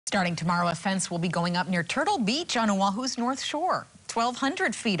Starting tomorrow, a fence will be going up near Turtle Beach on Oahu's North Shore.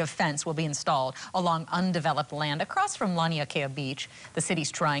 1,200 feet of fence will be installed along undeveloped land across from Laniakea Beach. The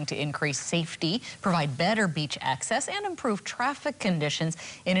city's trying to increase safety, provide better beach access, and improve traffic conditions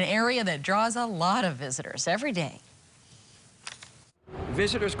in an area that draws a lot of visitors every day.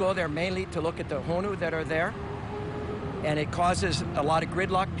 Visitors go there mainly to look at the honu that are there, and it causes a lot of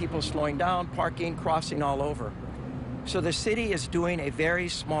gridlock, people slowing down, parking, crossing all over. So the city is doing a very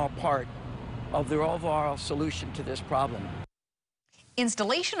small part of the overall solution to this problem.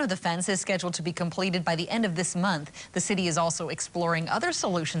 Installation of the fence is scheduled to be completed by the end of this month. The city is also exploring other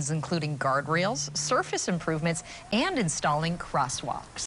solutions, including guardrails, surface improvements, and installing crosswalks.